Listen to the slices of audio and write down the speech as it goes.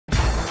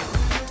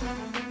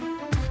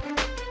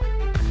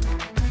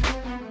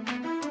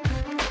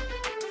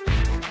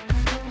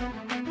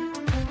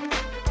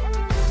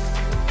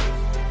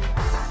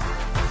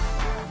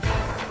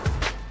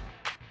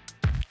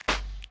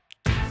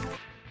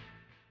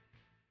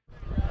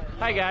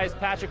Hi guys,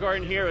 Patrick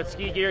Orton here with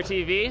Ski Gear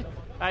TV.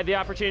 I had the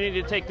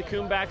opportunity to take the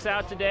Coombacks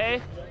out today.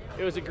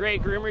 It was a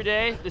great groomer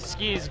day. The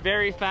ski is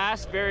very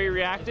fast, very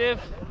reactive.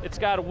 It's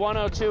got a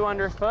 102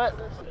 underfoot,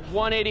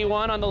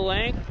 181 on the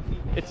length.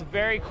 It's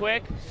very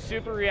quick,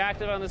 super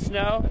reactive on the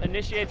snow,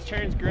 initiates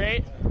turns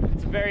great.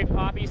 It's a very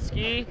poppy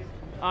ski.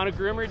 On a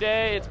groomer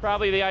day, it's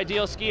probably the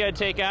ideal ski I'd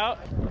take out.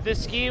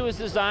 This ski was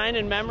designed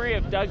in memory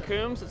of Doug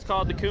Coombs. It's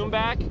called the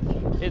Coomback.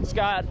 It's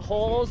got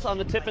holes on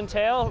the tip and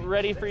tail,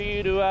 ready for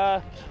you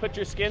to put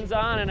your skins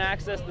on and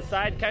access the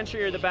side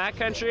country or the back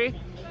country.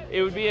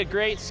 It would be a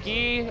great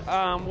ski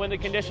when the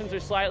conditions are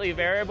slightly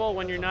variable,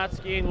 when you're not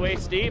skiing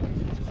waist deep.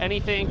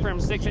 Anything from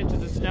 6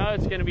 inches of snow,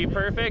 it's gonna be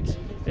perfect.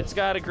 It's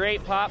got a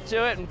great pop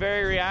to it and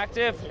very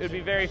reactive. It would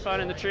be very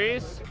fun in the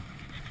trees.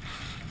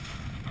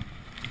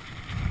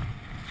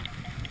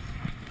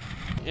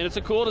 And it's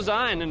a cool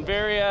design and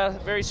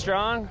very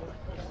strong.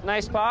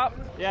 Nice pop.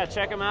 Yeah,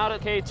 check them out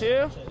at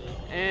K2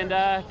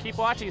 and keep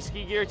watching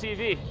Ski Gear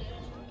TV.